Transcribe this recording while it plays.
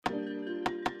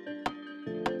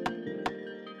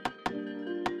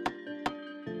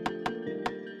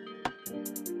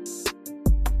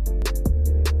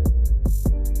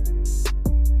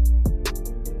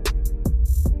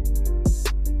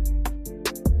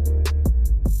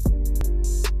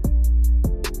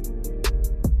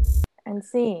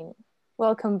scene.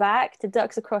 Welcome back to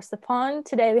Ducks Across the Pond.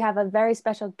 Today we have a very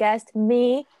special guest,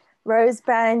 me, Rose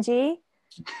Bhanji.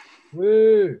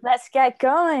 Woo! Let's get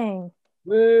going.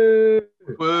 Woo!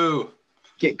 Woo!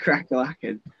 Get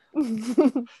crack-a-lacking.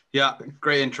 Yeah,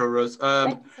 great intro, Rose.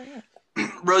 Thanks so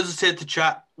much. Rose is here to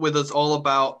chat with us all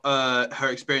about her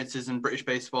experiences in British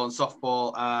baseball and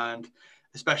softball, and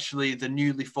especially the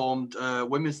newly formed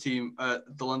women's team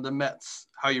at the London Mets.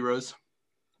 How are you, Rose?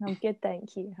 I'm good,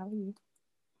 thank you. How are you?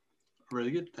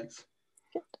 Really good, thanks.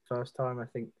 Good. First time I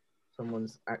think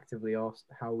someone's actively asked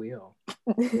how we are.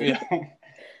 Yeah,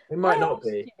 It might not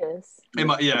be. Yes. it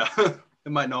might. Yeah,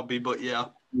 it might not be, but yeah.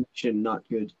 Not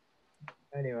good.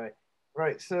 Anyway,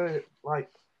 right. So,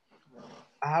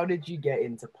 how did you get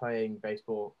into playing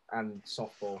baseball and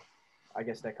softball? I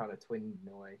guess they're kind of twin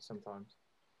in a way sometimes.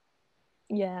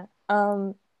 Yeah.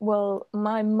 Well,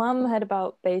 my mum heard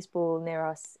about baseball near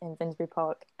us in Finsbury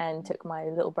Park and took my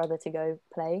little brother to go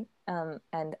play.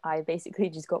 And I basically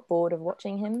just got bored of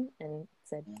watching him and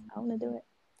said, I want to do it.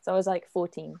 So I was like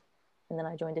 14, and then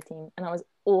I joined a team, and I was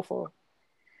awful.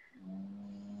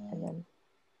 And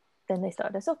then they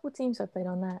started a softball team, so I played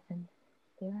on that, and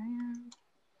here I am.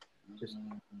 Just,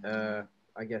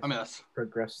 I guess, That's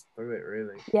progressed through it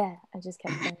really. Yeah, I just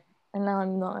kept playing, and now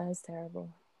I'm not as terrible.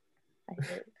 I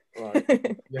hope.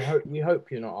 Right. You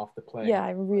hope you're not after playing. Yeah,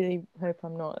 I really hope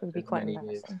I'm not. It would be As quite many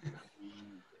embarrassing.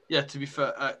 Yeah, to be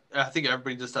fair, I think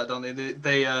everybody does that, don't they?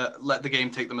 They let the game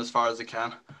take them as far as they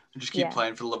can and just keep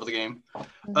playing for the love of the game.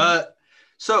 Mm-hmm.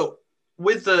 So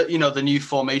with the the new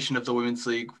formation of the women's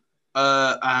league,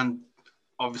 and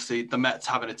obviously the Mets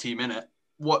having a team in it,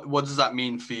 what does that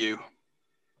mean for you?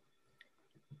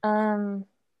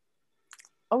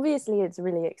 Obviously it's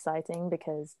really exciting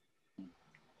because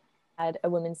I had a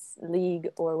women's league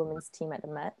or a women's team at the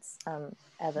Mets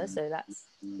ever, so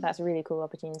that's a really cool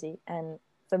opportunity. And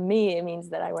for me, it means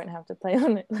that I won't have to play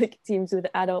on like teams with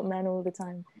adult men all the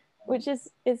time, which is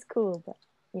cool, but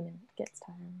it gets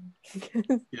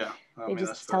tiring. Yeah, they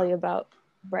just tell you about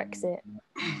Brexit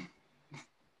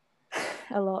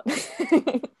a lot.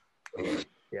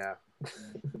 Yeah.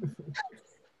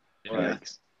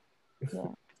 Thanks. Yeah.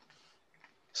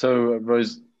 So,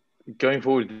 Rose, going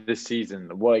forward this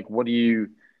season, what do you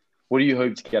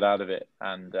hope to get out of it?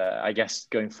 And I guess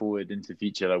going forward into the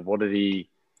future, what are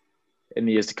in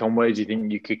the years to come? Where do you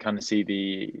think you could kind of see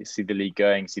the league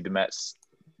going? See the Mets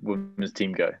women's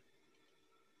team go?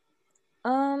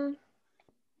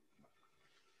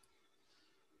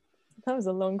 That was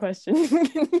a long question.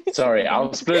 Sorry,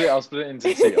 I'll split it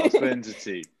into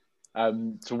two.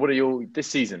 So what are your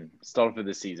start off with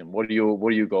this season? What are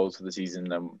your goals for the season?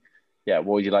 What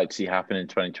would you like to see happen in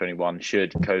 2021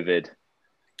 should COVID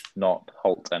not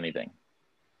halt anything?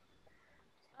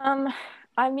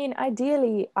 I mean,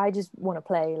 ideally, I just want to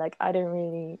play. Like, I don't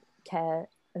really care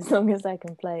as long as I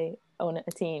can play on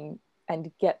a team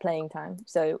and get playing time.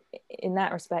 So in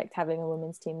that respect, having a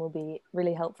women's team will be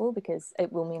really helpful because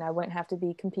it will mean I won't have to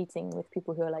be competing with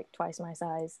people who are like twice my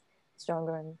size,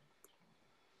 stronger, and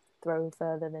throw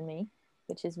further than me,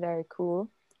 which is very cool.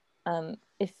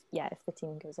 If the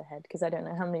team goes ahead, because I don't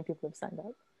know how many people have signed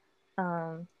up.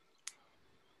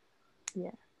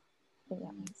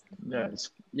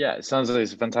 It sounds like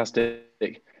it's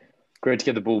fantastic. Great to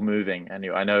get the ball moving.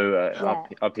 Anyway, I know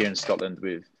up here in Scotland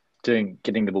with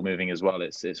getting the ball moving as well.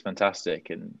 It's fantastic,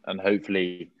 and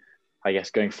hopefully, I guess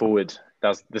going forward,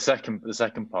 that's the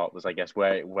second part was, I guess,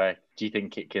 where do you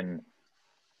think it can?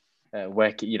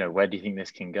 Where do you think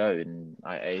this can go? And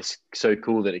it's so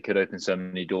cool that it could open so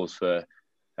many doors for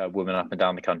women up and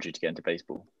down the country to get into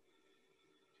baseball.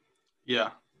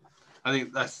 Yeah, I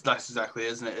think that's exactly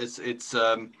it, isn't it? It's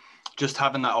just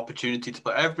having that opportunity to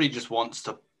play. Everybody just wants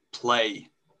to play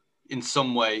in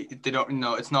some way. They don't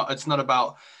it's not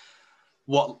about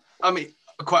what, I mean,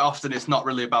 quite often it's not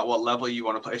really about what level you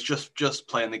want to play. It's just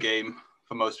playing the game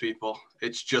for most people.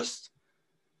 It's just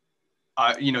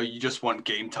you just want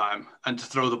game time and to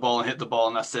throw the ball and hit the ball,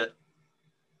 and that's it.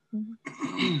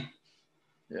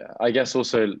 Yeah, I guess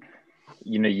also,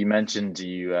 you mentioned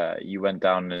you went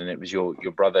down and it was your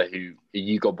brother who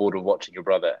you got bored of watching your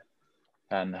brother,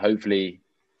 and hopefully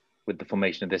with the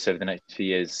formation of this over the next few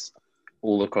years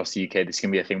all across the UK, this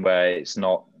can be a thing where it's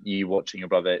not you watching your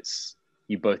brother, it's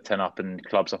you both turn up, and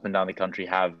clubs up and down the country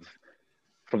have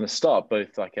from the start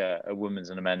both like a women's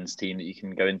and a men's team that you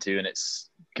can go into, and it's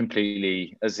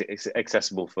completely as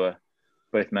accessible for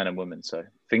both men and women. So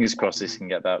fingers crossed this can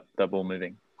get that ball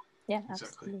moving. Yeah,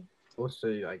 absolutely.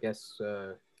 Also, I guess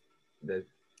I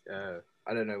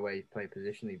don't know where you played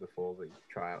positionally before, but you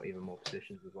try out even more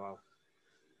positions as well.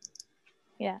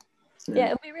 Yeah,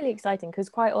 it'll be really exciting because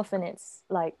quite often it's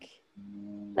like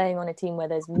playing on a team where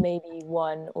there's maybe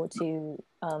one or two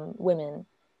women,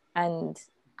 and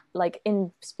like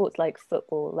in sports like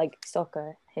football, like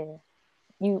soccer here,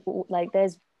 you like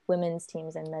there's women's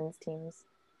teams and men's teams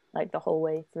like the whole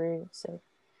way through. So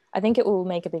I think it will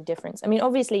make a big difference. I mean,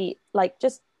 obviously, like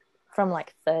just from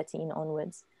like 13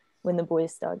 onwards, when the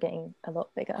boys start getting a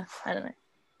lot bigger, I don't know.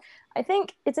 I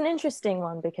think it's an interesting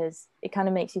one because it kind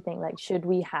of makes you think, like, should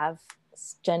we have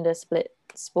gender split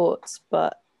sports?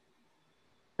 But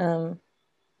yeah,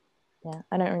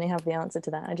 I don't really have the answer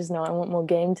to that. I just know I want more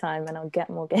game time, and I'll get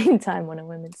more game time on a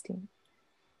women's team.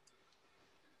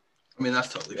 I mean,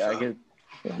 that's totally fair.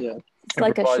 Yeah. It's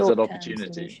like a provides that short-term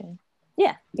opportunity. solution.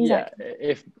 Yeah, exactly.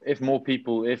 Yeah, if more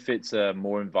people, if it's a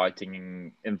more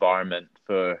inviting environment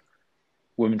for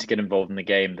women to get involved in the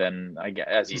game, then I guess,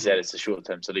 as you said, it's a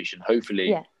short-term solution.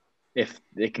 Hopefully, if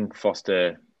it can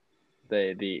foster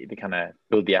the kind of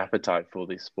build the appetite for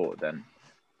this sport, then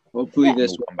hopefully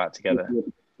this will come back together.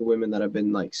 For women that have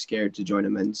been like scared to join a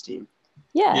men's team.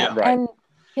 Yeah, right. And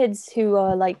kids who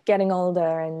are like getting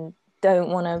older and don't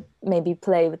want to maybe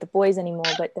play with the boys anymore,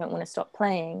 but don't want to stop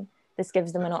playing. This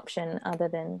gives them an option other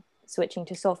than switching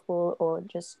to softball or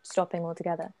just stopping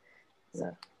altogether.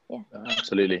 So yeah,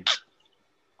 Absolutely.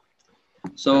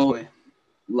 So, Definitely.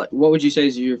 like, what would you say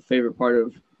is your favorite part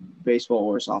of baseball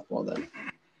or softball then?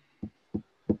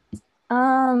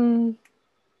 I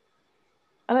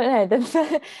don't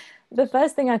know. The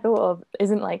first thing I thought of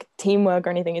isn't like teamwork or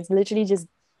anything. It's literally just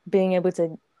being able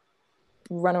to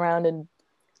run around and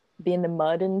be in the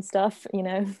mud and stuff, you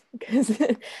know, because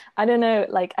I don't know,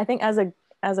 like I think as a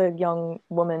young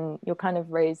woman, you're kind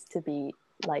of raised to be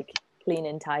like clean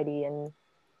and tidy and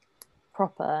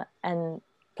proper, and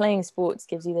playing sports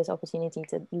gives you this opportunity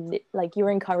to like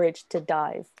you're encouraged to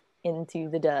dive into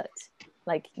the dirt.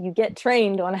 Like you get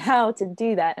trained on how to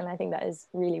do that, and I think that is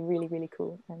really, really, really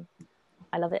cool, and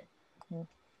I love it.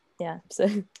 Yeah, so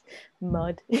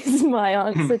mud is my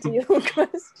answer to your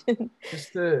question.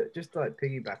 Just to like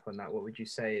piggyback on that, what would you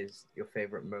say is your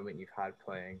favorite moment you've had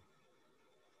playing?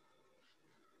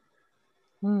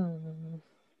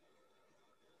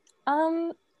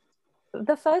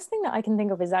 The first thing that I can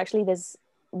think of is actually this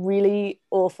really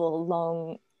awful,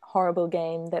 long, horrible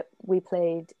game that we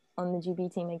played on the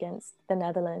GB team against the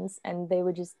Netherlands, and they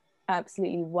were just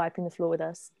absolutely wiping the floor with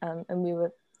us, and we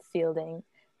were fielding,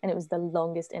 and it was the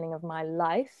longest inning of my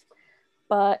life.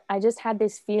 But I just had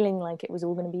this feeling like it was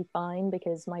all going to be fine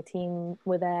because my team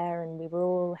were there and we were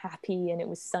all happy and it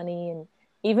was sunny, and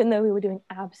even though we were doing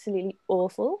absolutely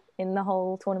awful in the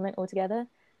whole tournament altogether,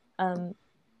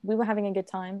 we were having a good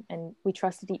time and we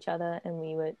trusted each other and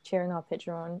we were cheering our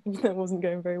pitcher on even though it wasn't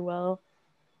going very well.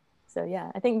 So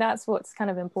yeah, I think that's what's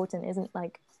kind of important, isn't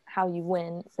like how you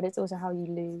win, but it's also how you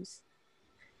lose.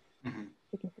 Mm-hmm.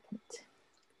 Significant.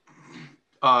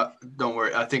 Don't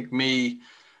worry. I think me,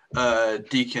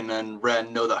 Deacon and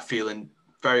Ren know that feeling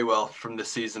very well from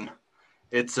this season.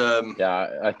 It's I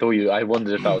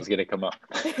wondered if that was going to come up.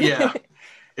 Yeah,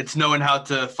 it's knowing how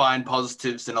to find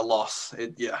positives in a loss.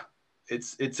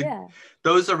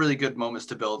 Those are really good moments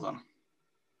to build on.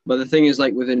 But the thing is,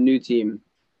 like with a new team,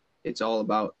 it's all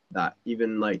about that.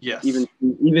 Even like Yes.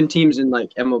 even teams in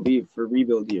like MLB for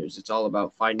rebuild years, it's all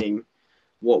about finding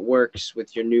what works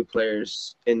with your new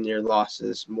players in your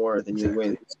losses more than your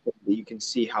wins. So that you can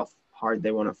see how hard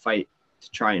they want to fight to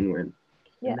try and win.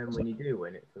 Yeah. And then when you do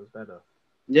win, it feels better.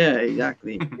 Yeah,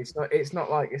 exactly. It's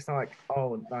not like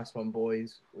oh, nice one,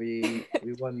 boys. We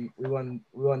won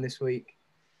this week.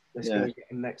 Let's go again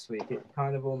next week. It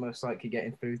kind of almost like you're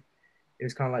getting through. It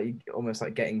was kind of like you almost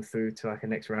like getting through to like a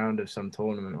next round of some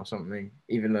tournament or something,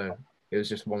 even though it was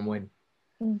just one win.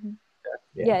 Mm-hmm.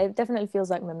 Yeah, it definitely feels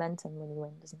like momentum when you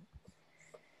win, doesn't it?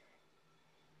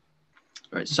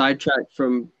 All right, sidetrack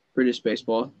from British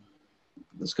baseball.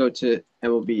 Let's go to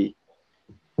MLB.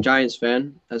 Giants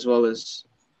fan, as well as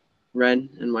Ren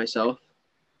and myself.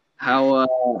 How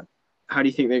do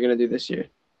you think they're going to do this year?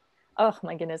 Oh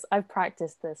my goodness, I've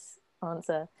practiced this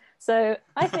answer. So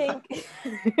I think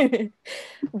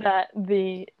that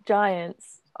the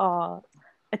Giants are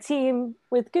a team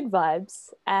with good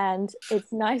vibes, and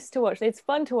it's nice to watch. It's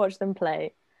fun to watch them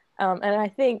play. And I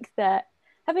think that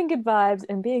having good vibes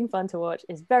and being fun to watch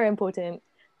is very important.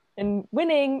 And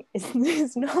winning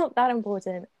is not that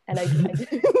important. And I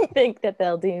don't think that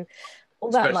they'll do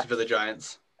all that Especially much for the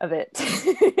Giants. of it.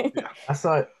 Yeah.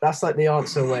 That's like the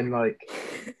answer when like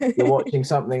you're watching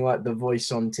something like The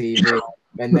Voice on TV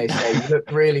and they say you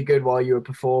look really good while you were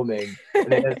performing,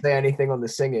 and they don't say anything on the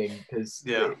singing because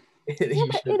but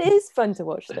it is fun to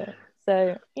watch though.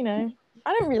 So I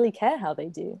don't really care how they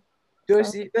do.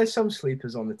 There's some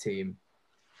sleepers on the team.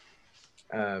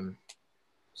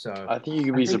 So I think you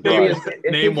could be I think it'll surprised.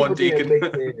 Name one, it'll be a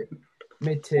Deacon.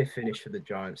 mid-tier finish for the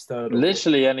Giants. Third or fourth.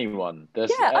 Literally anyone.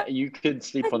 There's, Yeah, you could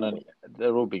sleep on any.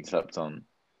 They're all being slept on.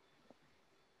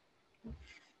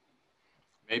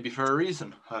 Maybe for a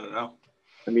reason. I don't know.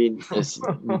 I mean, It's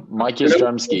Mike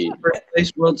Yastrzemski. first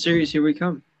place World Series, here we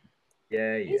come.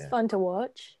 Yeah, he's yeah. fun to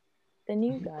watch. The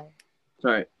new guy.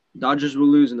 Sorry, Dodgers will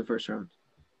lose in the first round.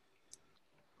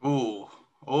 Ooh.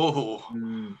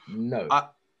 No.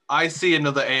 I see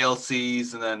another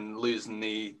ALCs and then losing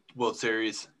the World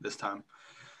Series this time.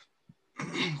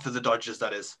 For the Dodgers,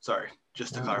 that is. Sorry,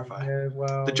 just to clarify. Yeah,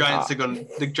 well, The Giants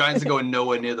are going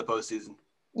nowhere near the postseason.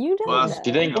 You don't Well, know. Do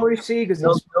you think? Corey Seager's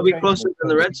They'll be closer than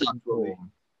the Red Sox will be.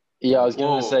 Yeah, I was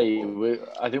going Whoa. to say.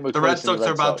 I think we're The close Red to Sox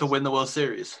are about to Sox. win the World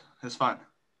Series. It's fine.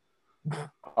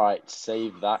 All right,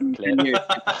 save that clip.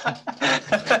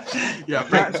 Yeah,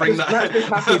 Matt's bring just happy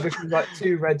that. because like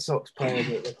 2 Red Sox players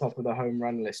are at the top of the home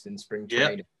run list in spring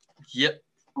training. Yep.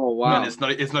 Oh wow! Man,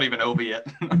 it's not even over yet.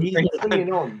 He's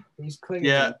clinging on. He's clinging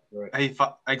Yeah. on for it. Hey,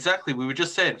 exactly. We were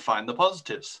just saying, find the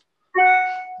positives.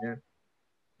 Yeah.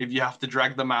 If you have to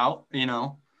drag them out,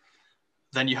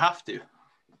 then you have to.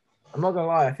 I'm not gonna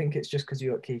lie. I think it's just because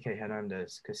you got Kike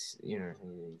Hernandez because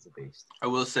he's a beast. I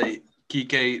will say,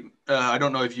 Kike. I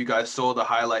don't know if you guys saw the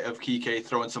highlight of Kike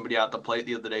throwing somebody out the plate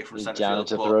the other day from The center field.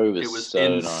 janitor But throw was it was so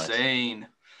insane.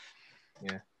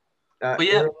 Yeah. But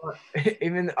yeah.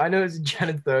 Even I know it's a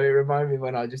janitor throw. It reminded me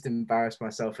when I just embarrassed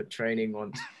myself at training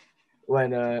once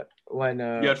when You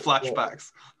had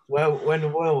flashbacks.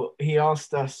 when Will he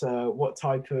asked us what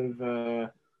type of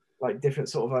like different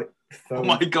sort of like Oh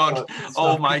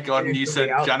my god! And you said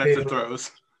janitor throws.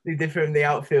 Different in the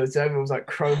outfield. So everyone was like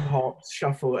chrome hop,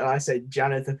 shuffle, and I said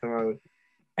janitor throw,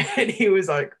 and he was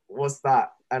like, "What's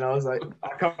that?" And I was like,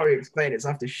 "I can't really explain it, so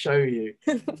I have to show you."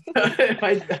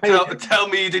 Tell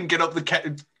me you didn't get up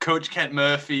the Coach Kent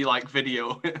Murphy like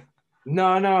video.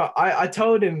 No, I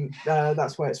told him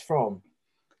that's where it's from.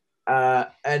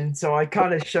 And so I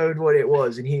kind of showed what it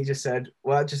was, and he just said,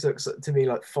 "Well, that just looks to me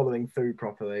like following through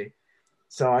properly."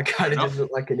 So I kind of just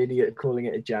looked like an idiot calling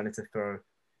it a janitor throw.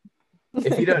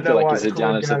 If you don't know Like why it's it's a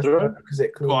called janitor throw, because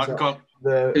it cleans Go up on.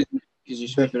 the Because you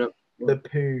sweep it up.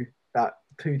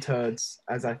 poo turds,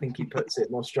 as I think he puts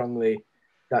it more strongly,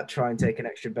 that try and take an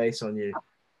extra base on you.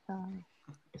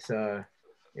 So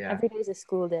yeah, Every day's a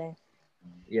school day.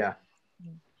 yeah.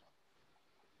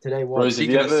 Today was. Rose, have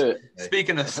you ever?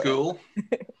 Speaking of school,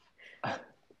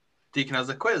 Deacon has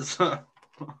a quiz.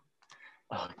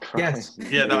 Oh, Yes.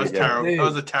 Yeah, that was There we go. terrible. That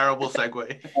was a terrible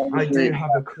segue. I do have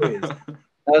a quiz. That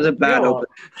was a bad open.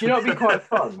 Do you know what would be quite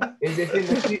fun? Is if in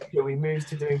the future we move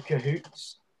to doing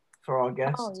cahoots for our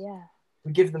guests. Oh yeah.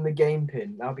 We give them the game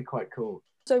pin. That would be quite cool.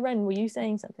 So Ren, were you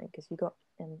saying something? Because you got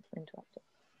interrupted.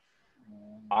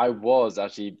 I was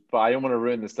actually, but I don't want to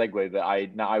ruin the segue. But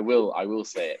I will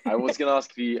say it. I was going to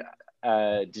ask you,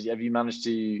 have you managed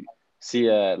to see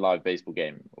a live baseball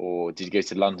game, or did you go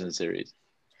to the London series?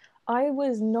 I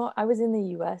was in the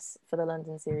US for the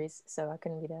London series, so I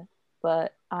couldn't be there.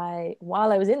 But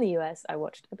while I was in the US, I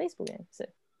watched a baseball game. So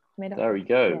made up. There we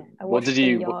go. Yeah, I What watched did the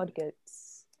you? Yard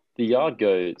Goats. The Yard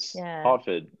Goats. Yeah.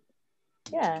 Hartford.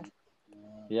 Yeah.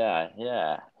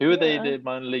 Yeah. Who are they the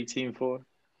minor league team for?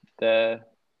 They're.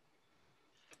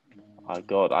 Oh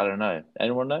God, I don't know.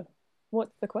 Anyone know?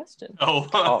 What's the question? Oh,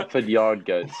 Hartford Yard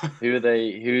Goats. Who are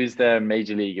they? Who's their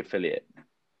major league affiliate?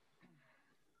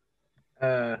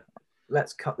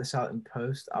 Let's cut this out in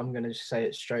post. I'm gonna just say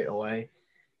it straight away.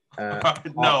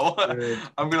 no,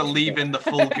 I'm gonna leave in the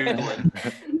full googling.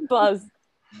 Buzz.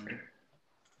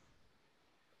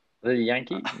 The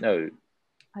Yankee? No.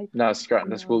 I No, Scranton.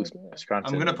 That's no Wilkes idea.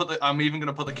 Scranton. I'm even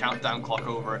gonna put the countdown clock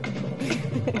over it.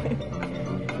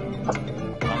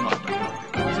 I'm not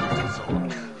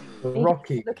The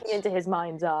Rockies. Looking into his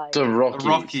mind's eye. The the Rockies.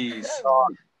 Rockies.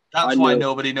 That's I why knew-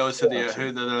 nobody knows who the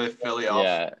affiliate of.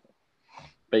 Yeah.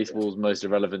 Baseball's most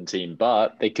irrelevant team,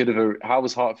 but they could have. How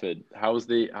was Hartford? How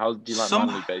do you like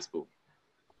minor league baseball?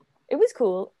 It was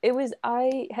cool.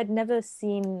 I had never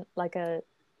seen like a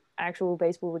actual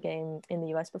baseball game in the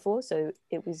US before, so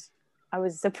I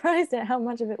was surprised at how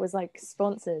much of it was like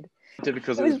sponsored.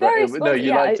 Because It was very no, sponsored. you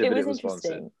Yeah, liked it, it but was it was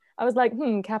interesting. sponsored. I was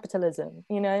like, capitalism,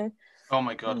 you know? Oh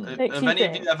my god! Makes Have you any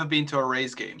of think. you ever been to a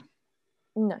Rays game?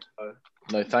 No.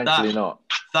 No, thankfully not.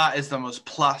 That is the most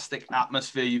plastic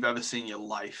atmosphere you've ever seen in your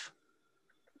life.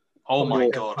 Oh my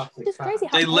god! It's crazy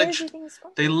how They everything's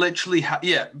sponsored. They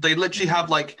literally have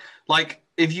like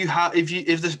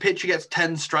if this pitcher gets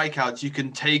 10 strikeouts, you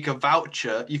can take a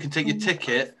voucher, you can take your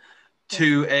ticket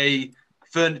to a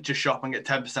furniture shop and get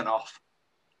 10% off.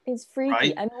 It's freaky.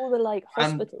 Right? And all the like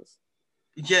And- hospitals.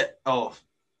 Yeah. Oh,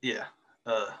 yeah.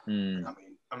 I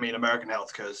mean, American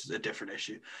healthcare is a different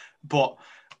issue, but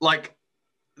like,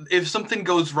 if something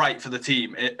goes right for the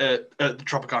team at the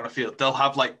Tropicana field, they'll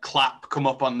have like clap come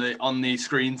up on the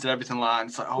screens and everything like that.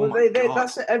 It's like, oh my god,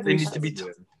 that's at every they need to be.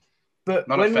 But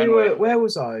Not when at we were, Fenway. where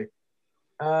was I?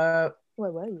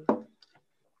 Where were you?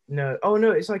 No, oh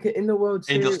no, it's like in the World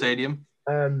Series. Angel Stadium.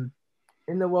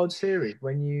 In the World Series,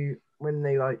 when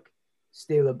they like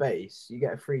steal a base, you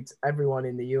get a free. Everyone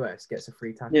in the US gets a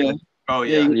free tackle. Yeah. Oh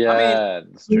yeah. Yeah, I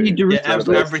it's true. you do- mean, Yeah,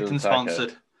 everything's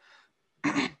sponsored.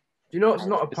 Do you know what's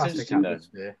not a It's plastic interesting, though.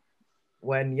 atmosphere?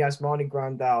 When Yasmani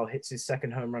Grandal hits his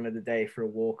second home run of the day for a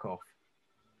walk-off.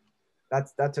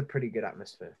 That's a pretty good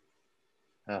atmosphere.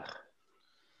 Ugh.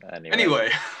 Anyway,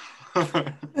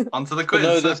 onto the But quiz.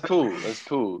 no, that's cool. That's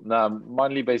cool. Nah,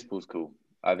 minor league baseball's cool.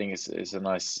 I think it's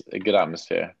a good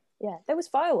atmosphere. Yeah, there was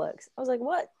fireworks. I was like,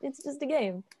 what? It's just a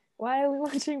game. Why are we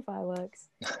watching fireworks?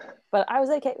 But I was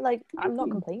okay. Like, I'm not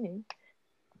complaining.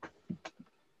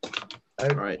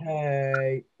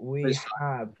 Okay, we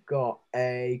have got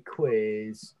a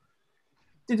quiz.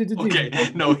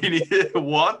 Okay, no, we need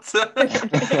what?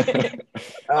 Alright,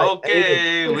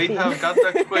 Okay, we have got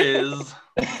the quiz.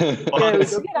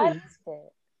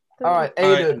 All right,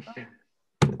 Aiden,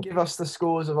 give us the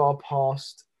scores of our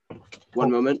past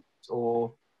One moment.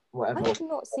 or whatever. I have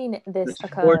not seen this The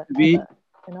occur score to be- ever,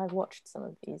 and I've watched some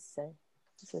of these, so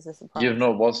this is a surprise. You have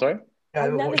not what? Sorry. Yeah,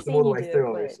 I've I never watched them seen all the you way do a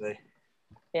through, quiz. obviously.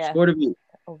 Yeah, Score to beat.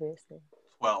 obviously.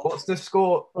 Well, What's the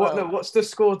score? Well- What's the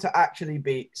score to actually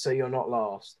beat so you're not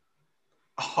last?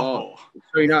 oh,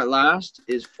 So you're not last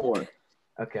is 4.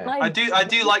 Okay. I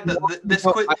do like that this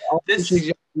quiz. This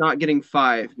This not getting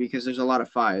 5 because there's a lot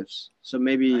of 5s. So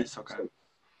maybe Nice, okay.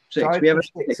 6. Try We have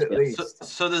for a 6 at yeah. least.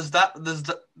 So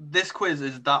this quiz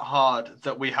is that hard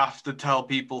that we have to tell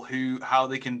people how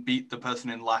they can beat the person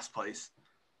in last place.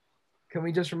 Can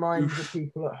we just remind the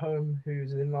people at home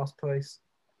who's in last place?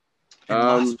 In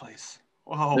last place.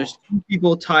 Whoa. There's 2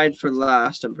 people tied for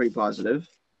last. I'm pretty positive.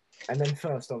 And then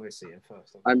first, obviously,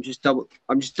 I'm just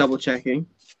double checking.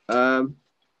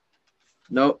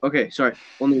 No, okay, sorry.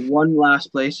 Only one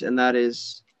last place, and that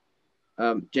is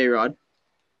J Rod.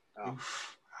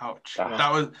 Oof, ouch.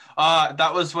 Ah.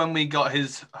 That was when we got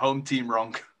his home team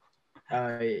wrong.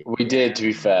 We did, to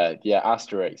be fair. Yeah,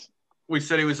 asterisks. We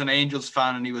said he was an Angels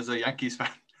fan and he was a Yankees fan.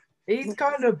 He's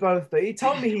kind of both, but he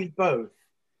told me he's both.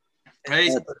 Hey,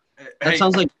 That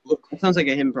sounds like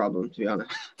a him problem, to be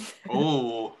honest.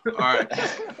 Oh, all right.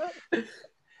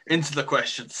 Into the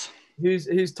questions.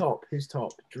 Who's top? Who's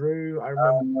top? Drew, I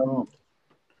remember.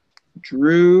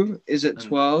 Drew is at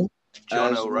 12.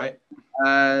 John as- O, right?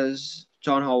 As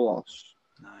John Hall Walsh.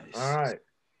 Nice. All right.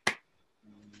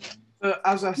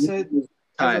 As I said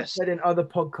in other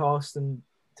podcasts, and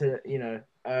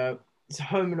it's a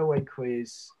home and away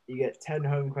quiz. You get 10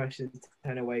 home questions,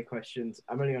 10 away questions.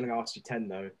 I'm only going to ask you 10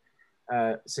 though.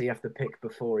 So you have to pick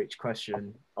before each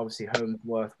question. Obviously, home's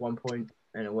worth 1 point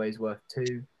and away's worth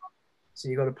 2. So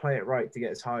you got to play it right to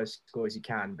get as high a score as you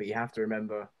can. But you have to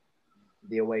remember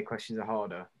the away questions are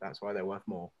harder. That's why they're worth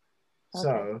more. Okay.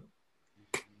 So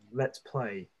let's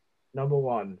play. Number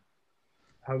 1,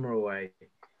 home or away.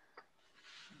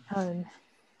 Home.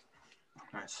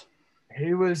 Nice.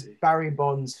 Who was Barry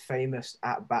Bonds' famous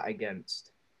at bat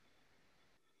against?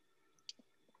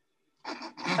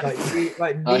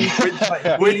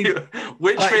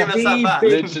 Which famous at bat?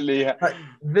 Literally.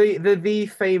 The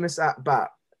famous at bat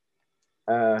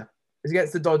is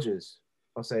against the Dodgers.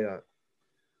 I'll say that.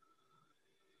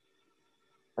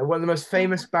 And one of the most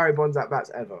famous Barry Bonds at bats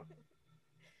ever.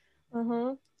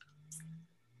 Mm-hmm.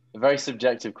 A very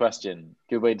subjective question.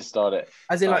 Good way to start it.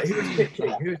 As in, like, who was pitching?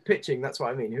 Who was pitching? That's what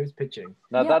I mean. Who was pitching?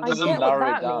 Now Yeah, that I doesn't get what narrow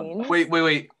that it down. means.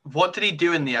 Wait. What did he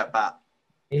do in the at bat?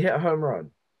 He hit a home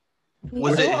run.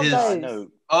 Was it his- I know.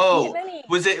 Oh,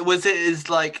 was it his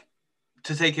like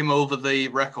to take him over the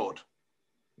record?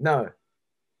 No,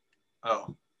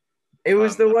 Oh, it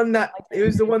was the one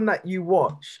that you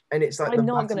watch, and it's like I'm the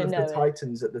not Battle gonna of know the it.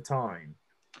 Titans at the time.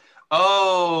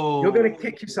 oh. You're gonna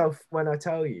kick yourself when I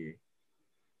tell you.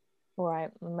 All right,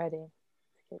 I'm ready.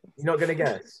 You're not gonna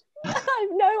guess. I have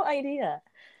no idea.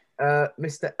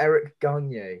 Mr. Eric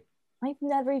Gagne. I've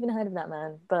never even heard of that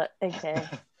man, but okay.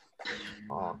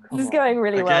 Oh, come This is on. going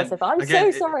really well Again- so far. I'm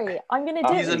again, so sorry. I'm going to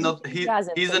do He's it. another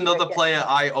he's another player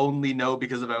I only know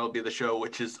because of MLB The Show,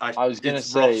 which is I was gonna it's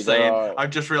say, rough there saying. are-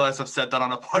 I've just realized I've said that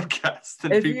on a podcast,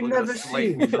 and Have people you are gonna never slate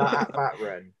seen me. that at bat,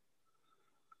 Ren?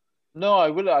 No, I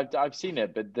will. I've seen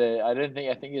it, but I don't think.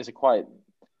 I think it's a quite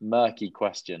murky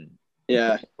question.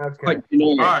 Yeah, Okay. quite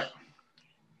generic. All right,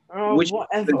 Oh, Which-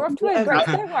 whatever. We're off to a great.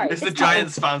 Don't worry. it's the fine.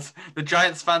 Giants fans. The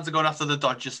Giants fans are going after the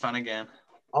Dodgers fan again.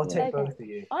 I'll take Okay. both of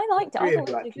you. I liked it. I Three thought of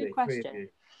it you, was a good actually. Three of question. you.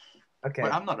 Okay.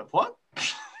 Wait, I'm not a what?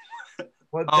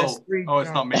 Well, there's three Oh,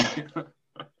 it's not me. giants. Come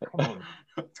on.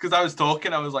 It's because I was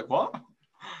talking. I was like, what?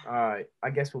 All right. I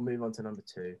guess we'll move on to number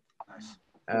 2.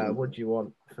 Nice. What do you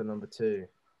want for number 2?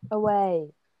 Away.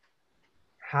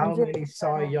 How I'm feeling many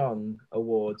Cy Young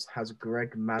awards has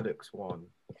Greg Maddux won?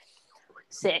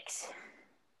 6.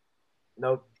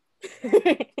 Nope.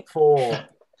 4.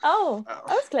 Oh, that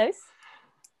was close.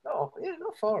 Oh, yeah,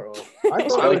 not far off. I thought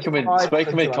it Spoken was with 5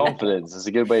 until I- confidence is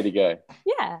a good way to go.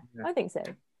 Yeah, Yeah. I think so.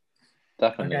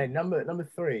 Definitely. Okay, number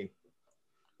 3.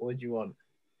 What do you want?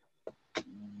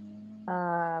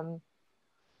 Home.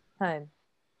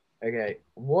 Okay,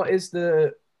 what is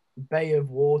the bay of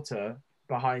water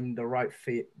behind right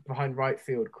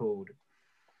field called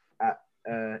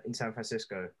in San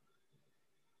Francisco?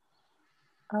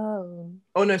 Oh.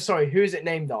 Oh no, sorry. Who is it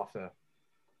named after?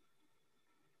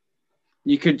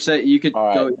 You could All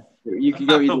right. go. You could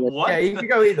go either way. What? Yeah, you can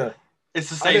go either. It's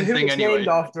the Either same who thing it's anyway. named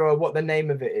after or what the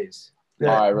name of it is. All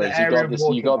right, The Rose, you area got of this.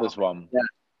 water You got behind- this one.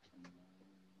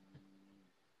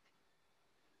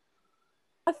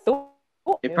 I thought.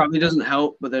 It probably doesn't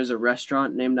help, but there's a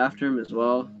restaurant named after him as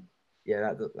well.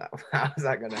 Yeah, how's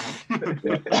that going to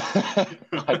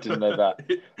happen? I didn't know that.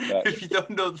 If you don't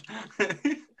know,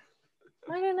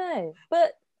 I don't know,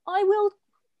 but I will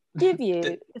give you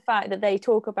the fact that they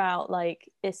talk about like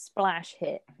this splash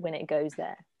hit when it goes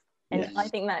there, and Yes. I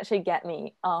think that should get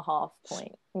me a half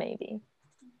point, maybe.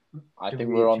 I think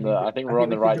we're on the. I think we're on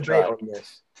the we can right debate track. on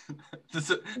this.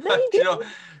 do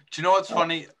you know what's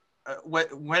funny?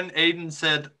 When Aiden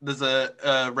said there's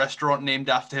a restaurant named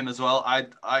after him as well,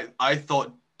 I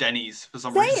thought Denny's for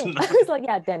some Same. reason. I was like,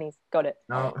 yeah, Denny's, got it.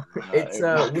 No, it's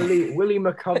Willie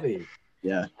McCovey.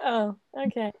 Yeah. Oh,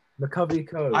 okay. McCovey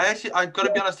Cove. I've got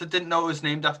to be honest, I didn't know it was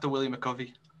named after Willie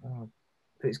McCovey. Oh,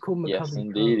 but it's called McCovey Yes, Cove.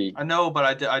 indeed. I know,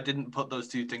 but I didn't put those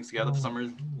two things together for some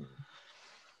reason.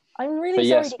 I'm really But sorry.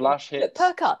 yeah, splash hits.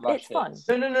 Perk up. Splash It's fun. hits.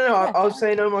 No. Yeah. I was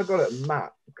saying, oh my god, at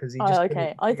Matt because he Oh, just okay.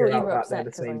 couldn't I thought figure you out were that upset they're the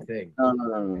 'cause same I'm- thing.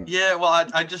 No. Yeah, well,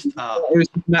 I just It was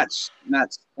Matt's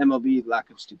MLB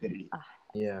lack of stupidity.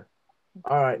 Yeah.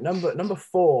 All right, number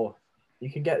 4.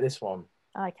 You can get this one.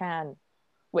 I can.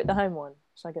 With the home one.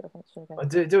 Should I get the home? Should I Oh,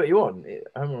 do what you want.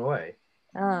 Home or away.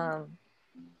 go?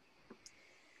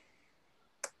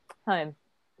 Home.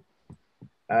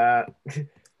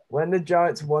 When the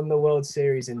Giants won the World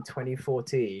Series in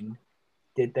 2014,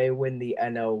 did they win the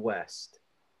NL West?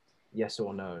 Yes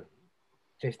or no?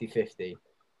 50-50.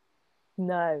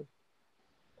 No.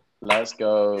 Let's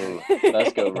go.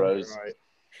 Let's go, Rose. Right.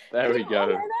 There we How do I go.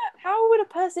 know that? How would a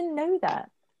person know that?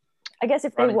 I guess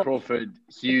if they Brandon were. Crawford,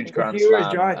 huge If grand you were a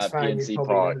slam Giants at fan, you'd PNC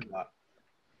probably Park. know that.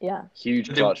 Yeah.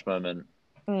 Huge clutch moment.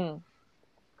 Mm.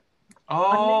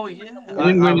 Oh yeah, didn't I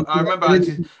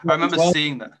remember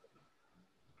seeing that.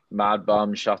 Mad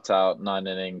bum shutout, 9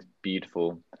 innings,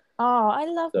 beautiful. Oh, I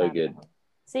love So that. good.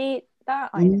 See, that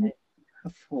I know.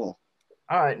 Four.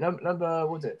 All right, number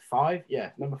was it 5?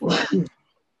 Yeah, number 5.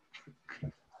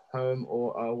 Home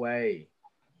or away?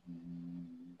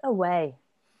 Away.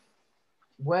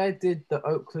 Where did the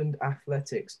Oakland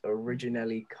Athletics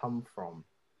originally come from?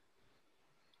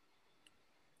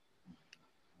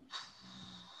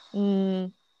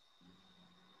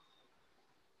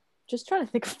 Just trying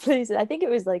to think of places. I think it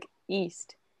was like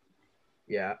East.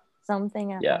 Yeah. Something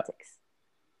Yeah. athletics.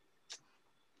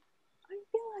 I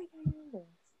feel like I know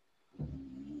this.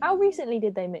 How recently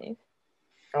did they move?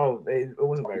 Oh, it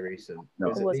wasn't very recent. No. It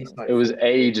was It at wasn't. least like It was 4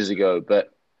 years. ages ago,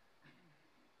 but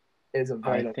It was a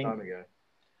very I long think- time ago.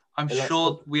 I'm Like-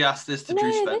 sure we asked this to No,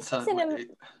 Drew this Spencer. isn't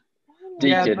a-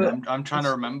 Yeah, Deacon, but- I'm trying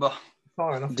to remember.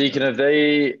 Far enough. Deacon, ago. if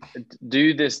they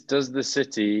do this, does the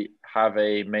city have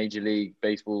a Major League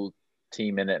Baseball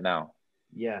team in it now?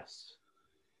 Yes.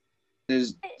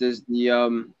 Does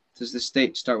the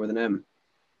state start with an M?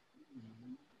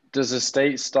 Does the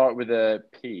state start with a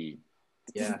P?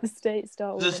 Yeah. Does the state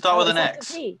start with Does it start with it an starts X?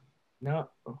 with P. No.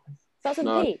 Starts with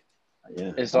No. P.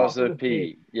 Yeah. It starts with with a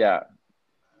P. Yeah.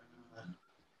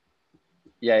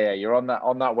 Yeah, you're on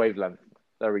that wavelength.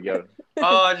 There we go.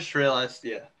 Oh, I just realized.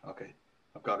 Yeah, okay,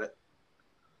 I've got it.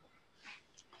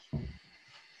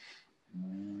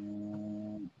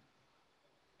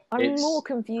 I'm It's- more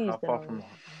confused How far than from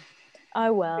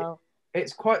Oh well.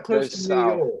 It's quite close Goes to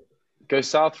south. New York. go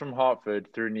south from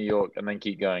Hartford through New York and then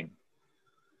keep going?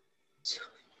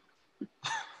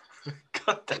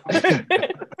 God damn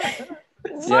it.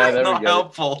 Yeah, there we Not go.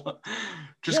 helpful.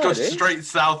 Just Yeah, go it is. straight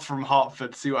south from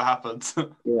Hartford, see what happens.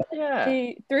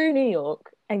 Yeah, Through New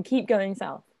York and keep going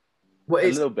south. Well, a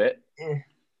it's little bit.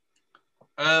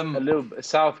 A little bit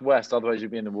southwest, otherwise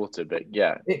you'd be in the water. But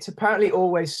yeah, It's apparently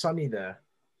always sunny there.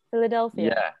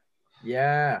 Philadelphia. yeah.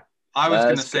 Yeah. I was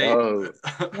gonna Let's say. go.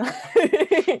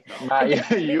 Matt,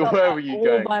 Definitely not where that were you all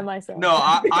going? by myself. No,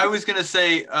 I was gonna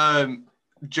say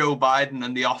Joe Biden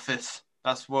and The Office.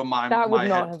 That's where my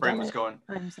head brain was going.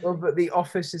 Well, but the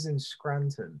office is in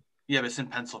Scranton. Yeah, but it's in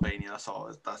Pennsylvania. That's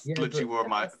all. That's Yeah, literally where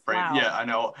my brain. Wow. Yeah, I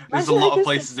know. There's a Imagine lot of this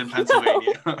places in is-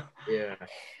 Pennsylvania. Yeah.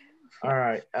 All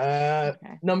right.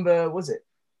 Okay. Number, was it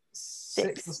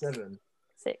 6 or 7?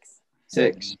 6.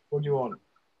 6. What do you want?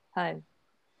 Home.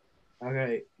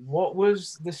 Okay. What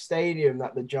was the stadium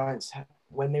that the Giants had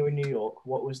when they were in New York?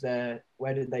 What was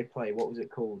where did they play? What was it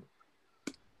called?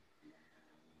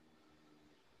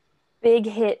 Big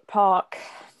Hit Park.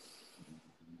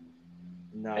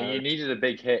 No. And you needed a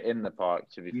big hit in the park,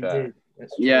 to be You fair. did.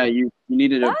 That's true. Yeah, you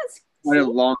needed a That's quite a see?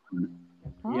 long.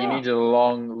 You needed a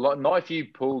long, not if you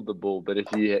pulled the ball, but if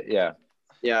you hit, yeah.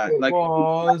 Yeah, It like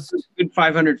was good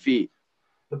 500 feet.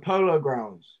 the Polo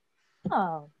Grounds.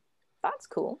 Oh, that's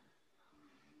cool.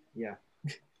 Yeah.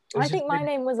 It I was think just my big-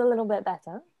 name was a little bit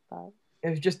better, but It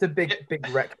was just a big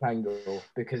rectangle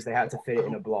because they had to fit it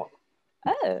in a block.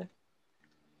 oh,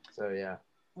 So yeah.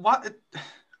 What?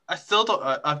 I still don't.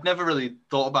 I've never really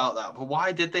thought about that. But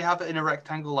why did they have it in a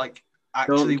rectangle? Like,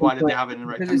 actually, why did they have it in a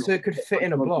Because rectangle? it could fit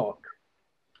in a block.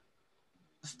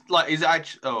 Like, is it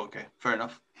actually? Oh, okay, fair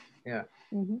enough.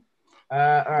 mm-hmm.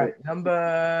 All right,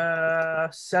 number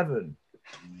 7.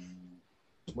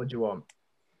 What do you want?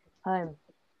 Home.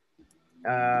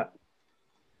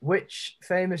 Which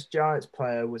famous Giants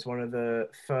player was one of the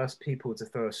first people to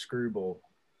throw a screwball?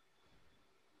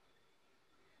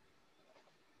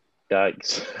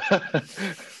 Yikes.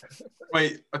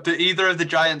 Wait, do either of the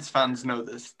Giants fans know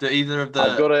this? Do either of the?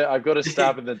 I've got a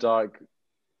stab in the dark.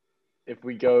 If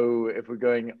we're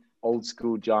going old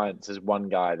school Giants, there's one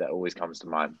guy that always comes to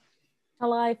mind.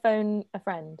 Shall I phone a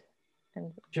friend?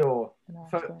 And Sure.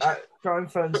 ask them? Try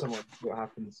and phone someone. See what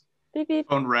happens. Beep, beep.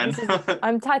 Phone Ren.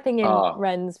 I'm typing in Ah.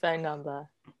 Ren's phone number.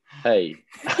 Hey,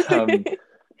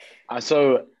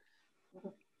 so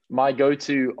my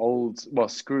go-to old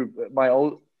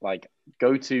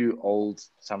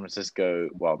San Francisco.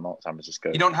 Well, not San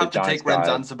Francisco. You don't have the to Giants take Ren's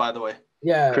guy, answer, by the way.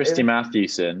 Yeah. Christy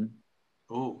Mathewson.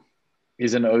 Ooh.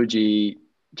 He's an OG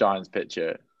Giants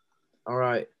pitcher. All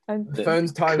right. Um, The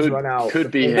phone's time's could- run out. could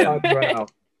The be phone's him. time's run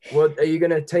out. What are you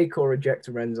gonna take or reject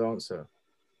Ren's answer?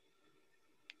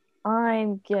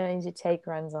 I'm going to take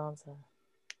Ren's answer.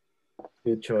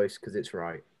 Good choice because it's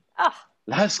right. Ah,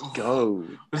 Let's go.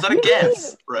 Was that a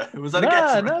guess? Right. Was that a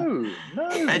guess? Ren? No.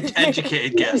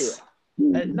 Educated guess.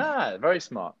 Nah, very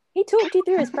smart. he talked you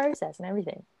through his process and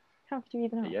everything. How could you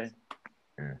even Yeah.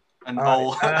 ask? An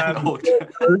All right, old.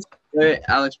 Wait,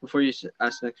 Alex, before you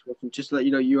ask the next question, just to let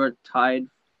you know you are tied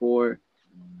for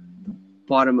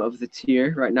bottom of the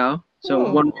tier right now. So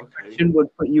Oh, one okay. question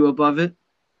would put you above it.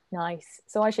 Nice.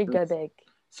 So I should go big.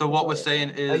 So what we're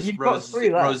saying is you've got Rose, 3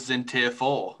 left. Rose is in tier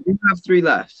 4. You have 3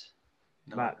 left.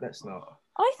 No. Matt, that's not.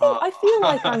 I feel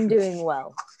like I'm doing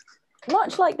well.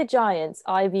 Much like the Giants,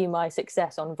 I view my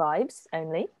success on vibes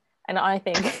only, and I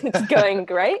think it's going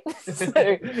great. So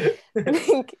I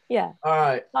think, yeah, All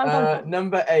right. I'm confident.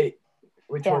 Number 8.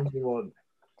 Which Yeah. one do you want?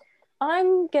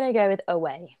 I'm gonna go with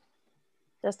away,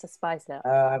 just to spice it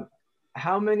up.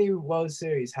 How many World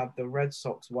Series have the Red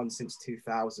Sox won since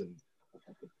 2000?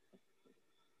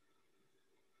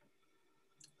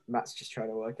 Matt's just trying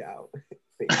to work it out.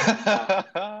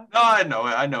 No, I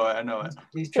know it.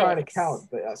 He's trying to 6. count,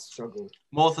 but that's a struggle.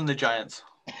 More than the Giants.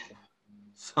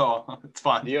 So it's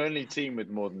fine. The only team with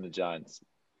more than the Giants.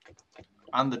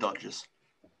 And the Dodgers.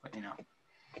 But, you know,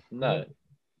 No.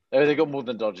 Oh, they got more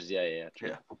than Dodgers. Yeah, true.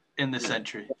 Yeah. in this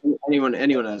century. Anyone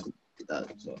has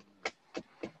that. So.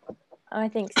 I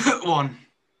think 1.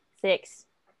 6.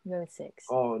 Go with 6.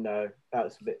 Oh no, that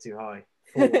was a bit too high.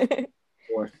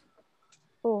 4.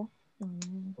 4.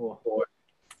 4.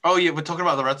 Oh, yeah, we're talking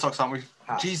about the Red Sox, aren't we?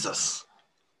 Ah. Jesus.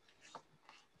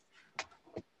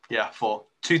 Yeah, 4.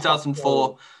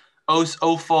 2004,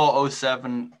 04,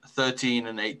 07, 13,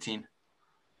 and 18.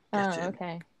 Oh, Get in.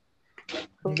 okay.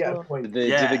 You get a Cool. point.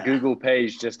 Did the Google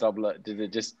page just upload? Did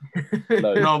it just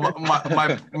load? No,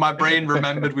 my brain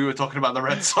remembered we were talking about the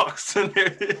Red Sox.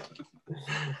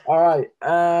 All right.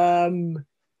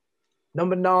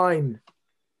 Number 9.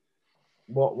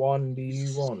 What one do you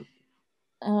want?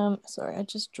 Sorry, I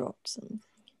just dropped some.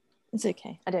 It's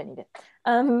okay. I don't need it.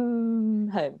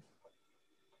 Home.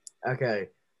 Okay.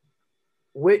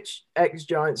 Which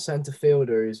ex-Giant center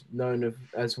fielder is known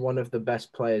as one of the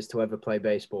best players to ever play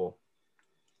baseball?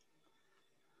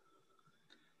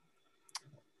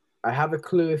 I have a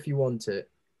clue if you want it.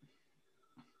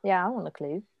 Yeah, I want a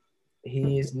clue.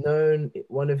 He is known.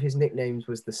 One of his nicknames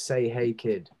was the Say Hey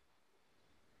Kid.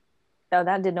 Oh,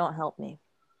 that did not help me.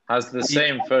 Has the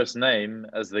same first name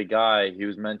as the guy who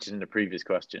was mentioned in the previous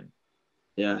question.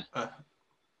 Yeah.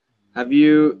 Have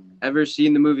you ever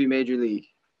seen the movie Major League?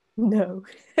 No.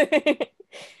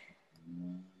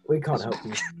 We can't help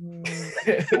you.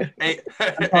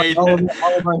 All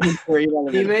of our hints were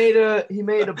irrelevant. He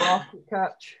made a basket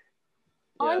catch.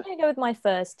 I'm going to go with my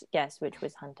first guess, which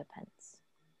was Hunter Pence.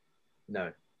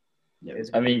 No. Yeah.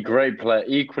 I mean, great player,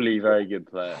 equally very good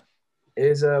player. It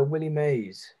is Willie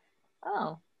Mays.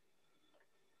 Oh.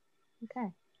 Okay.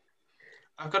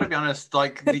 I've got to be honest,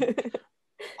 like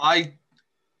I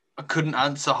couldn't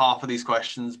answer half of these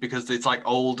questions because it's like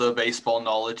older baseball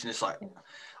knowledge, and it's like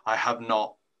I have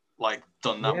not like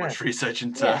done that much research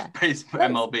into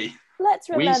MLB. Let's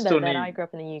remember that need... I grew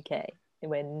up in the UK,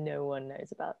 where no one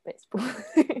knows about baseball.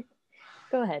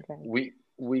 Go ahead, Ren.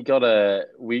 We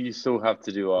still have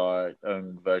to do our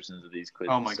own versions of these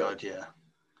quizzes. Oh my god, yeah.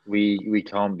 We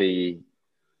can't be,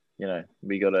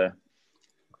 we gotta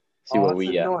see what we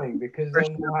get. It's annoying because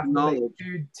then we'll have to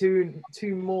make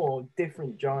two more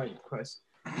different giant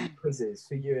quizzes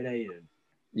for you and Aiden.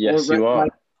 Yes, you are.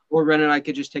 Or Ren and I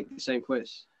could just take the same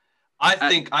quiz.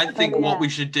 I think what we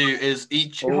should do is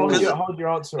each. Hold your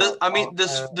answer. I mean,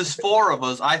 there's four of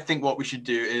us. I think what we should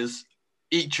do is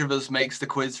each of us makes the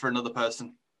quiz for another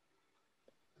person.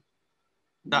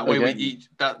 That way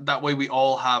that way we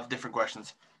all have different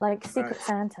questions. Like Secret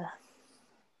Santa.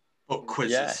 But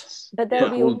quizzes. Yes. But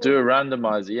we'll do a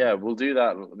randomizer. Yeah, we'll do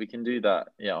that. We can do that.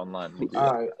 Yeah, online. We'll do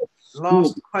all right.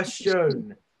 Last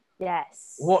question.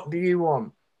 Yes. What do you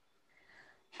want?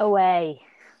 Away.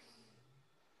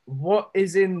 What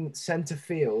is in center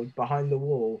field behind the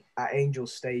wall at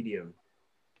Angels Stadium?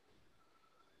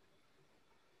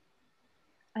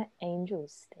 At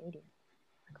Angels Stadium.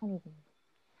 I can't even.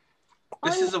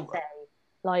 This is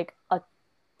like a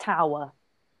tower.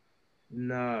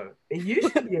 No, it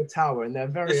used to be a tower in their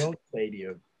very old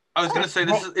stadium. I was going to say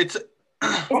it's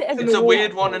a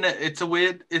weird one, isn't it? It's a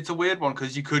weird one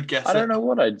because you could guess. I don't know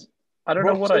what I'd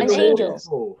An say.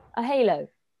 angel. A halo.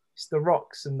 It's the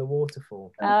rocks and the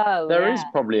waterfall. Oh, there is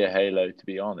probably a halo, to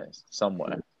be honest,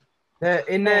 somewhere.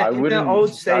 In their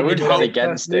old stadium, I wouldn't bet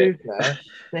against it.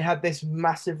 They had this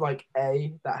massive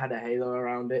A that had a halo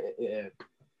around it.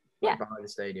 Yeah. Behind the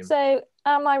stadium. So,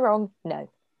 am I wrong? No.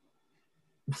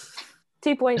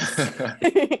 2 points.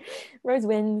 Rose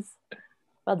wins.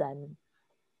 Well done.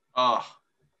 Oh,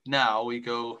 now we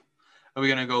go. Are we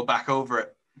going to go back over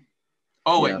it?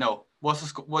 Oh wait, no. What's the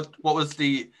score? What was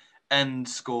the end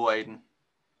score, Aiden?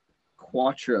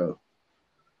 Quattro.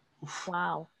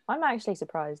 Wow, I'm actually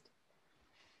surprised.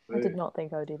 I did not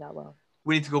think I would do that well.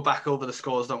 We need to go back over the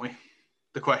scores, don't we?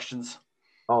 The questions.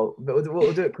 Oh, but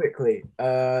we'll do it quickly.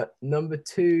 Number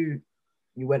 2,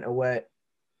 you went away.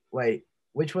 Wait,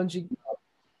 which ones you?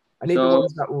 I need the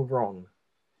ones that were wrong.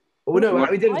 Oh no,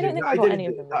 we didn't I don't think I got any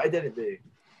of them. I didn't do.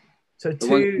 So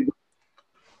 2.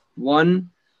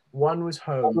 One was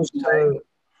home. So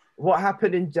what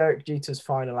happened in Derek Jeter's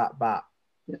final at bat?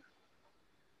 Yeah.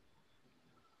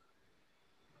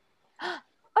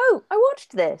 Oh, I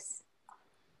watched this.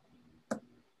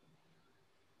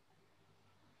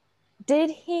 Did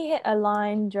he hit a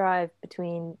line drive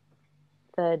between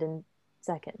third and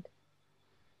second?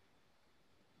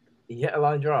 He hit a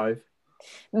line drive.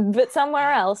 But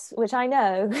somewhere else, which I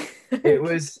know. It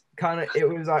was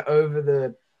like over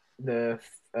the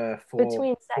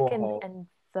between second and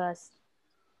first.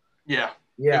 Yeah.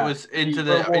 Yeah. It was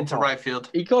into right field.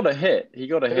 He got a hit.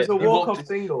 It was a walk-off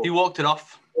single. He walked it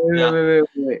off.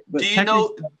 Wait. But do you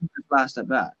know his last at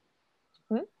bat?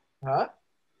 Huh?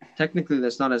 Technically,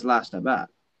 that's not his last at bat.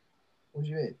 What do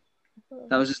you mean?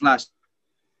 That was his last.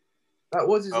 That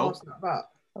was his last at bat.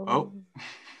 Oh.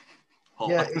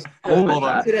 Hold Yeah, on. Hold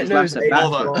on.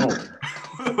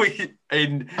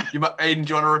 Aiden, do you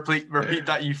want to repeat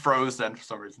that? You froze then for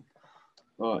some reason.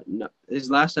 Oh no,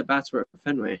 his last at bats were at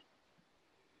Fenway.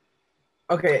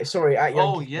 Okay, sorry. At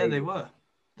Yankee yeah, Stadium. they were.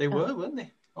 They were, weren't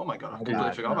they? Oh my god, I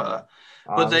completely forgot about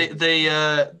that. But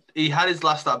he had his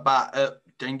last at bat at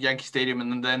Yankee Stadium,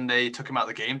 and then they took him out of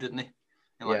the game, didn't they?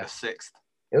 In the 6th.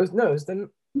 It was the.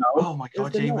 No. Oh my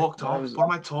god, yeah, he walked off. What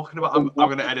am I talking about? I'm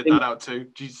going to edit that out too.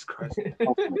 Jesus Christ.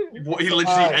 What he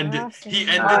literally ended. He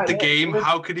ended the game.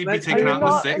 How could he be taken out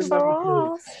in the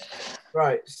 6th?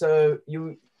 Right. So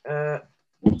you 2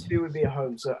 would be at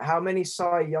home. So how many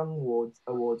Cy Young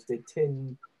awards did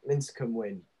Tim Lincecum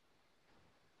win?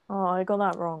 Oh, I got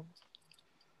that wrong.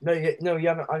 No, you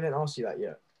haven't. I didn't ask you that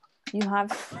yet. You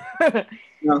have.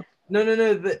 No. No.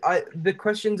 The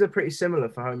questions are pretty similar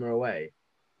for home or away.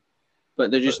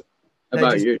 but they're just They're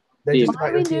about just- your They're team. just Why about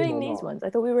are we your team doing or these not. ones? I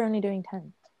thought we were only doing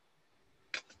 10.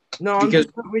 No, Because-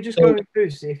 we're just going through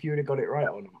to see if you would have got it right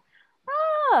or not.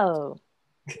 Oh,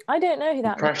 I don't know who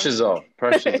that Pressure's off.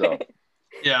 Pressure's off.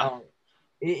 Yeah. Oh,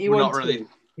 he We're won not really- two.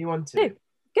 He won Who? two.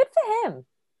 Good for him.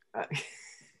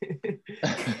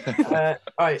 All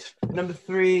right, number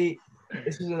 3.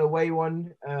 This is an away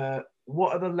one.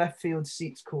 What are the left field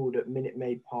seats called at Minute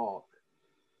Maid Park?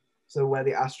 So where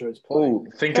the Astros play. Oh,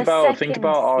 think The about second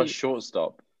our seat.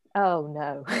 shortstop. Oh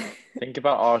no. Think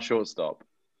about our shortstop.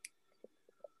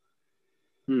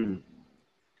 Hmm.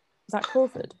 Is that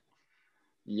Crawford?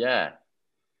 Yeah.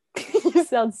 You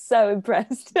sound so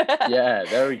impressed. Yeah,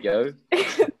 there we go.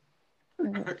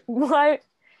 Why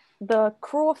the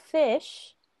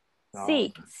crawfish Oh.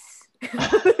 seats?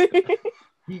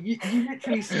 You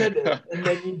literally said it and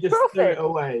then you just threw it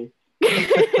away.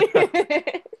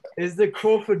 Is the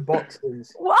Crawford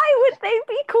boxers? Why would they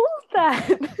be called that?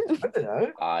 I don't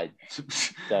know. I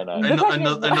don't know. The question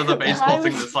is, Another why baseball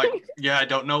would thing that's like, yeah, I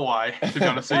don't know why, to be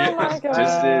honest with Oh you. my god.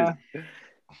 Just is.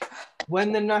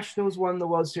 When the Nationals won the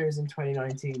World Series in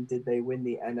 2019, did they win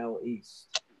the NL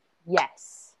East?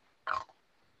 Yes.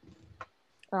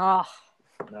 Oh,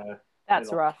 No. that's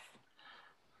They're not. rough.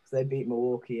 So they beat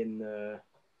Milwaukee in the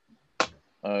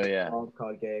Oh yeah. wild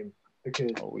card game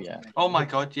because. Oh yeah. Oh my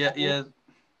god, yeah.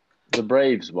 The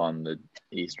Braves won the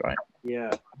East, right? Yeah,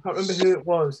 I can't remember who it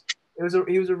was. He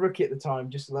was a rookie at the time,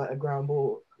 just like a ground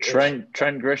ball. Trent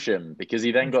Grisham, because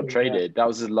he then got traded. That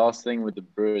was his last thing with the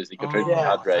Brewers. He got traded to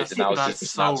yeah. the Padres, and that was That's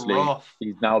just so absolute. rough.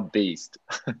 He's now a beast.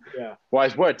 Yeah. Well,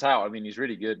 it's worked out. I mean, he's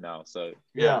really good now. So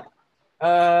Yeah.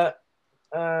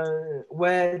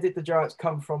 Where did the Giants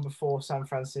come from before San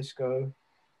Francisco?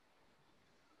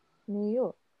 New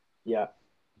York. Yeah,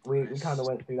 we kind of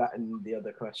went through that in the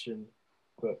other question,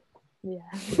 but Yeah.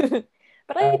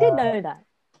 But I did know that.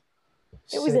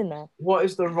 It was in there. What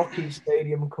is the Rocky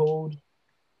Stadium called?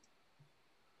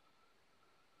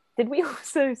 Did we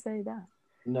also say that?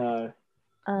 No.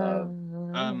 Oh,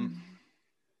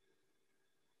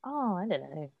 I don't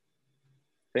know.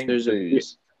 think There's a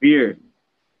booze. beer.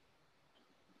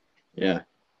 Yeah.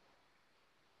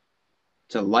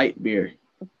 It's a light beer.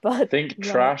 Bud Think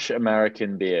Light- trash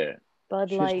American beer.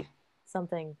 Bud Light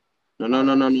something.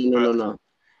 No.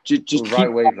 Just Right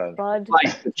keep wavelength. Bud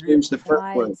light, but change the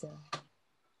first word. Weiser.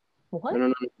 What?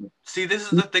 No. See, this is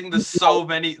the thing. There's so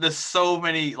many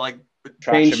like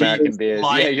Trash Change American it. beers.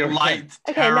 light, Yeah, you're right. light,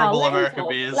 Okay, now terrible let him American talk.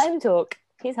 beers. Let him talk.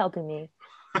 He's helping me.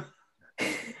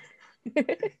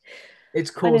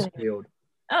 It's I didn't- Coors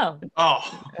Oh,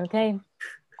 Oh, okay.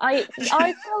 I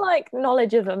feel like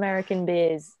knowledge of American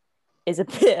beers is a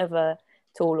bit of a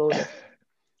tall order.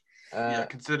 yeah.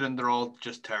 Considering they're all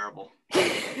just terrible.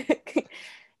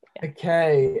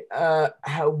 Okay.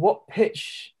 What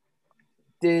pitch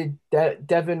did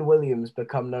Devin Williams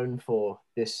become known for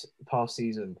this past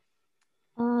season?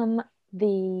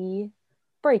 The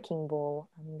breaking ball.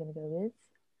 I'm gonna go with.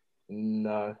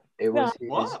 No, it was his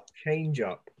What?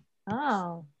 changeup.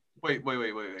 Oh, Wait.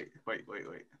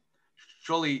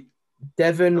 Surely,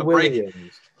 Devin A break-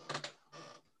 Williams.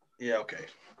 yeah, okay.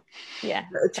 yeah.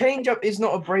 A changeup is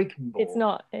not a breaking ball. It's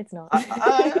not. It's not.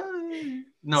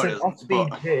 No, It's it an off-speed isn't.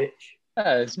 But pitch.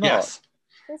 Yeah, it's not. yes,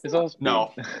 It's all speed.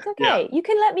 no. It's okay. You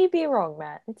can let me be wrong,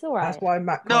 Matt. It's all right. That's why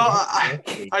Matt. No, can't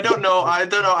hit I don't know. I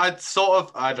don't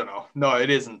know. No, it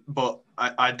isn't. But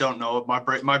I don't know.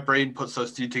 My brain puts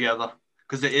those two together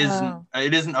because it isn't. Oh.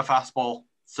 It isn't a fastball.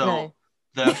 So No.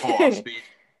 therefore, off speed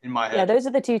in my Yeah, head. those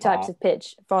are the two types of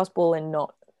pitch: fastball and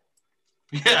not.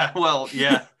 Yeah. Well,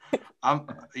 yeah.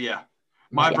 Yeah.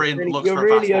 My Matt, brain you're looks for a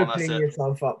really fastball and that's opening it.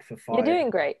 yourself up for fire. You're doing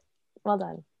great. Well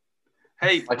done.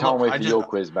 Hey, I can't look, wait for your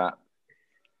quiz, Matt.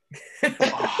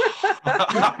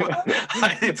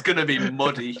 It's gonna be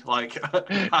muddy. Like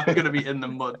I'm gonna be in the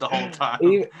mud the whole time.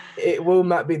 Will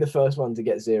Matt be the first one to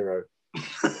get 0?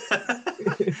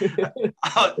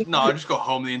 No, I'll just go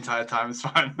home the entire time. It's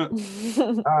fine.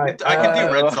 All right. I can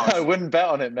do Red Sox. I wouldn't bet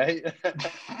on it, mate.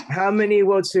 How many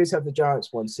World Series have the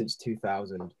Giants won since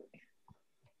 2000?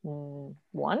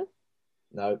 1?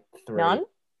 No, 3. None?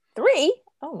 3?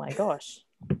 Oh my gosh.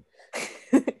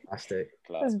 Fantastic.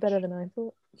 That was better than I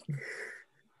thought.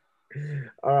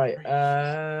 All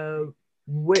right.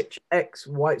 Which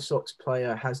ex-White Sox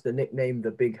player has the nickname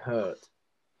The Big Hurt?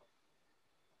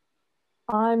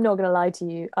 I'm not going to lie to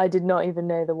you. I did not even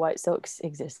know the White Sox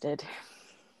existed.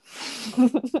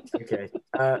 Okay.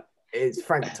 It's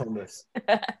Frank Thomas.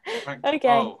 Okay.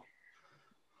 Oh,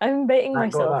 I'm baiting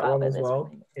Matt got myself that out wrong at as this well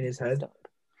point. in his head. Stop.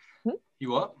 you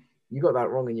what? You got that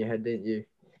wrong in your head, didn't you?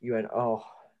 You went, oh,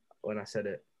 when I said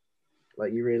it.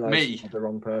 Like you realise Me? you had the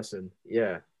wrong person.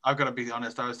 Yeah. I've got to be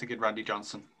honest. I was thinking Randy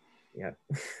Johnson. Yeah.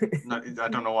 No, I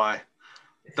don't know why. I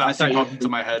That thought you popped into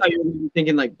my I head. thought you were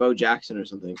thinking like Bo Jackson or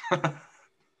something.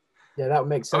 Yeah, that would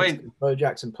make sense. I mean, Bo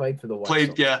Jackson played for the White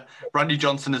Sox. Yeah. Randy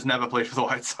Johnson has never played for the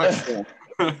White Sox.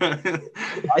 I thought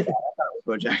it was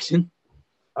Bo Jackson.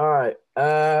 All right.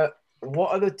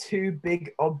 What are the two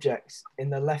big objects in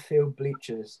the left field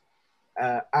bleachers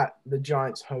at the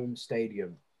Giants' home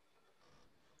stadium?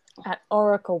 At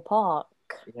Oracle Park.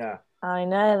 Yeah. I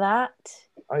know that.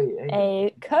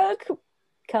 A Coke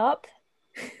cup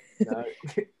No.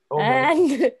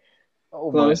 Almost. and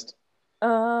Almost.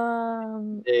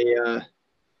 A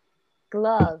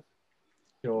glove.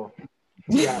 Sure.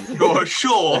 Yeah. Oh,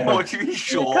 sure. Yeah. What do you mean, A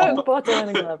sure? Coke bottle and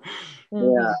a glove.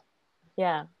 Mhm.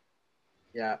 yeah.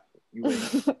 Yeah. You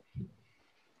win.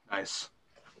 Nice.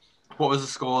 What was the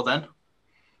score then?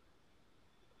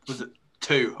 Was it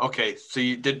 2? Okay, so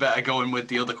you did better going with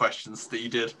the other questions that you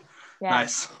did. Yeah.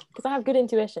 Nice. Because I have good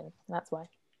intuition. That's why.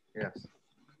 Yes.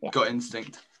 Yeah. Got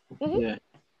instinct. Yeah.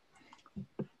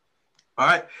 All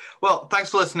right. Well,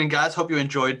 thanks for listening, guys. Hope you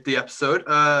enjoyed the episode.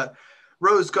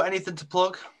 Rose, got anything to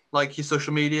plug? Like your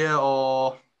social media,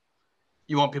 or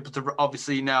you want people to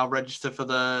obviously now register for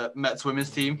the Mets women's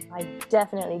team? I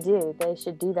definitely do. They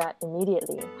should do that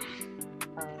immediately.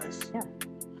 Nice. Yeah.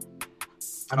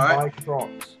 And All buy right.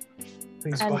 Crocs.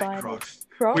 Please And buy buy Crocs.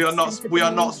 Crocs We are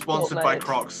and not put sponsored them by in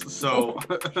Crocs, so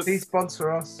Please sponsor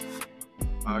us.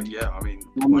 yeah, I mean,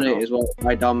 why Dominate not? as well.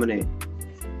 I dominate.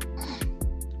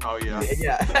 Oh yeah.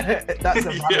 Yeah. That's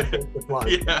a Yeah. valid supply.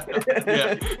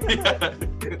 Yeah.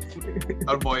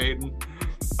 Oh boy, Aiden.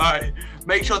 All right,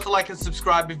 make sure to like and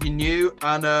subscribe if you're new,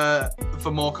 and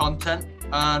for more content,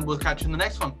 and we'll catch you in the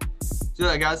next one. See you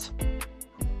later, guys.